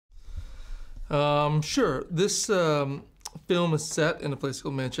Sure. This film is set in a place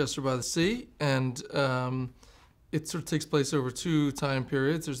called Manchester by the Sea, and it sort of takes place over 2 time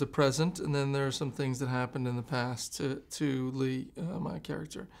periods. There's the present, and then there are some things that happened in the past to Lee, my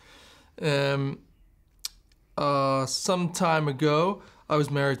character. Some time ago, I was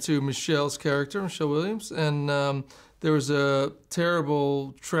married to Michelle's character, Michelle Williams, and there was a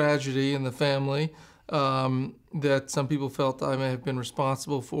terrible tragedy in the family that some people felt I may have been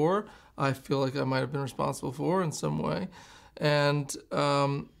responsible for. I feel like I might have been responsible for in some way. And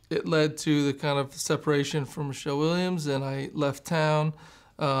it led to the kind of separation from Michelle Williams, and I left town.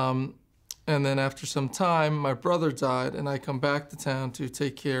 And then after some time, my brother died, and I come back to town to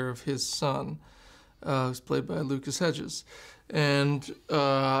take care of his son, who's played by Lucas Hedges. And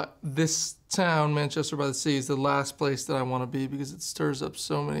this town, Manchester by the Sea, is the last place that I want to be because it stirs up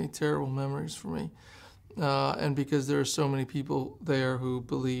so many terrible memories for me. And because there are so many people there who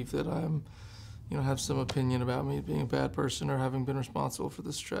believe that I'm, have some opinion about me being a bad person or having been responsible for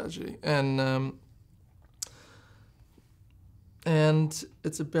this tragedy. And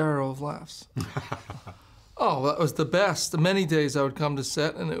it's a barrel of laughs. Oh, that was the best. Many days I would come to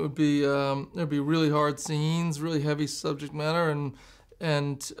set, and it would be there'd be really hard scenes, really heavy subject matter,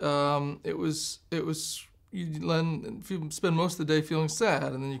 and it was you spend most of the day feeling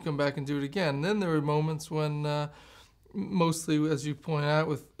sad, and then you come back and do it again. And then there were moments when, mostly as you point out,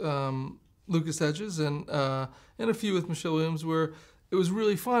 with Lucas Hedges and a few with Michelle Williams, where it was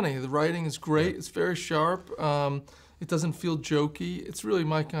really funny. The writing is great. It's very sharp. It doesn't feel jokey. It's really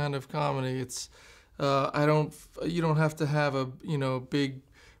my kind of comedy. It's you don't have to have a big,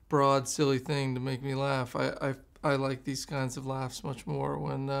 broad, silly thing to make me laugh. I like these kinds of laughs much more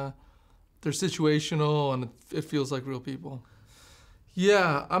when they're situational and it feels like real people.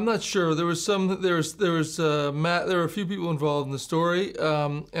 Yeah, I'm not sure. There were a few people involved in the story,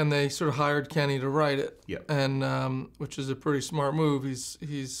 and they sort of hired Kenny to write it. Yeah. And which is a pretty smart move.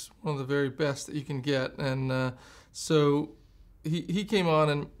 He's one of the very best that you can get, and so he came on,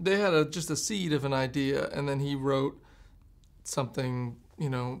 and they had just a seed of an idea, and then he wrote something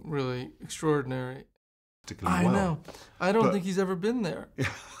really extraordinary. I know. I don't think he's ever been there.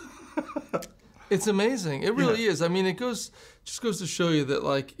 It's amazing. It really is. I mean, it just goes to show you that,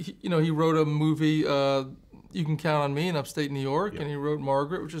 like, he wrote a movie, You Can Count on Me, in upstate New York, and he wrote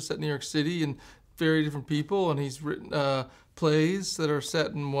Margaret, which is set in New York City, and very different people, and he's written plays that are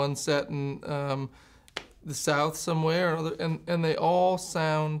set in the South somewhere, and they all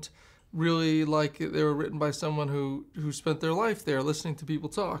sound really like they were written by someone who spent their life there listening to people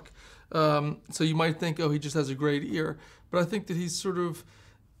talk. So you might think, oh, he just has a great ear. But I think that he's sort of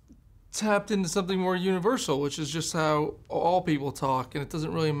tapped into something more universal, which is just how all people talk, and it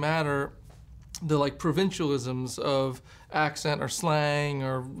doesn't really matter the provincialisms of accent or slang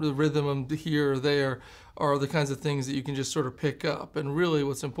or the rhythm of here or there are the kinds of things that you can just sort of pick up. And really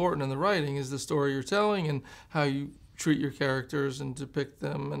what's important in the writing is the story you're telling and how you treat your characters and depict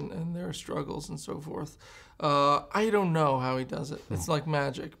them and their struggles and so forth. I don't know how he does it. It's like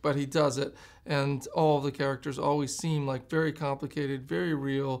magic, but he does it. And all of the characters always seem like very complicated, very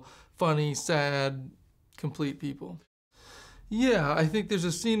real, funny, sad, complete people. Yeah, I think there's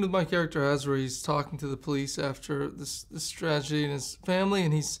a scene with my character Az where he's talking to the police after this tragedy in his family,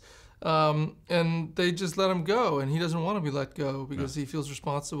 and and they just let him go, and he doesn't want to be let go because he feels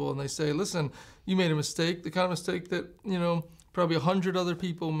responsible. And they say, listen, you made a mistake, the kind of mistake that, probably 100 other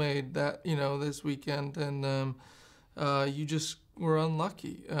people made that, this weekend, and you just were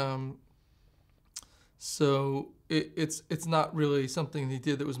unlucky. So it's not really something he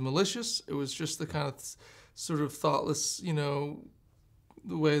did that was malicious. It was just the kind of sort of thoughtless, the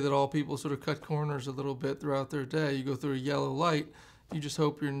way that all people sort of cut corners a little bit throughout their day. You go through a yellow light, you just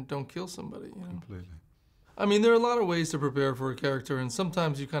hope you don't kill somebody. Completely. I mean, there are a lot of ways to prepare for a character, and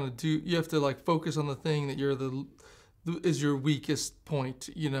sometimes you kind of you have to focus on the thing that is your weakest point,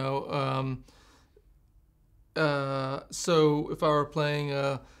 So if I were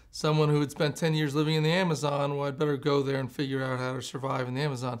playing someone who had spent 10 years living in the Amazon, well, I'd better go there and figure out how to survive in the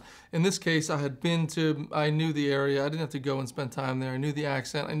Amazon. In this case, I knew the area. I didn't have to go and spend time there. I knew the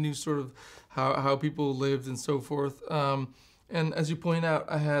accent. I knew sort of how people lived and so forth. And as you point out,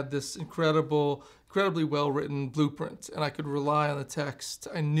 I had this incredibly well-written blueprint, and I could rely on the text.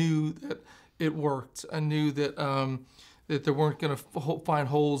 I knew that it worked. I knew that that they weren't going to find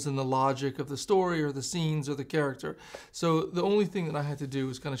holes in the logic of the story or the scenes or the character. So the only thing that I had to do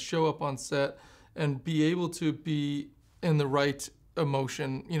was kind of show up on set and be able to be in the right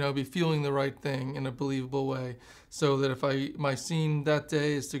emotion, be feeling the right thing in a believable way, so that if my scene that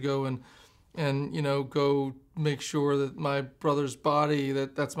day is to go and go make sure that my brother's body,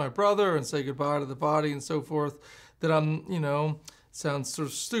 that's my brother, and say goodbye to the body and so forth. That I'm, sounds sort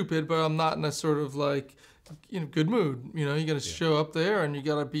of stupid, but I'm not in a sort of like, good mood. You got to show up there, and you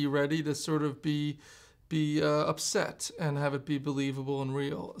got to be ready to sort of be upset and have it be believable and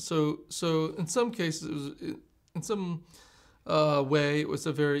real. So in some cases, in some way, it was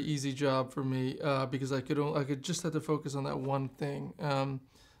a very easy job for me because I could just have to focus on that one thing.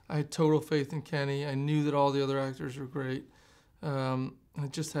 I had total faith in Kenny. I knew that all the other actors were great. I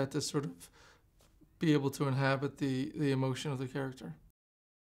just had to sort of be able to inhabit the emotion of the character.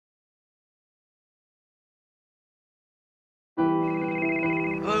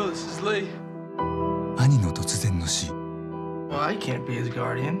 Hello, this is Lee. 兄の突然の死。 Well, I can't be his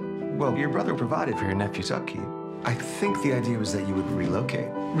guardian. Well, your brother provided for your nephew's upkeep. I think the idea was that you would relocate.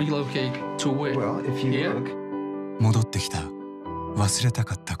 Relocate to where? Well, if you Here? look... 戻ってきた。忘れた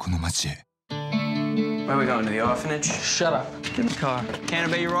かったこの町へ。 Where are we going, to the orphanage? Shut up. Get in the car. Can't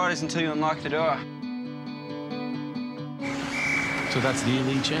obey your orders until you unlock the door. So that's the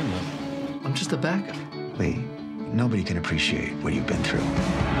Lee Chandler. I'm just a backup. Lee, nobody can appreciate what you've been through.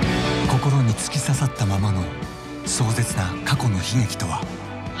 心に突き刺さったままの壮絶な過去の悲劇とは。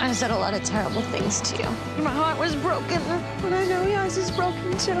 I said a lot of terrible things to you. My heart was broken, but I know yours is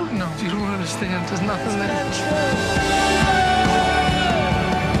broken too. No, you don't understand. There's nothing there.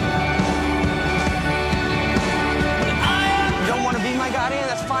 You don't want to be my guardian?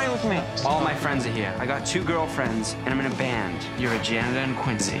 That's fine with me. All my friends are here. I got 2 girlfriends, and I'm in a band. You're a janitor in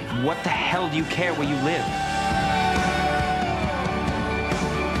Quincy. What the hell do you care where you live?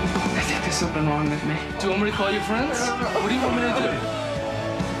 I think there's something wrong with me. Do you want me to call your friends? What do you want me to do?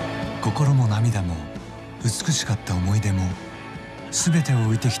 心も涙も美しかった思い出も全てを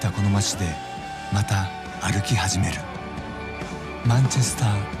置いてきたこの街でまた歩き始める。マンチェスタ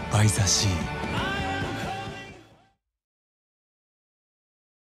ー・バイ・ザ・シー。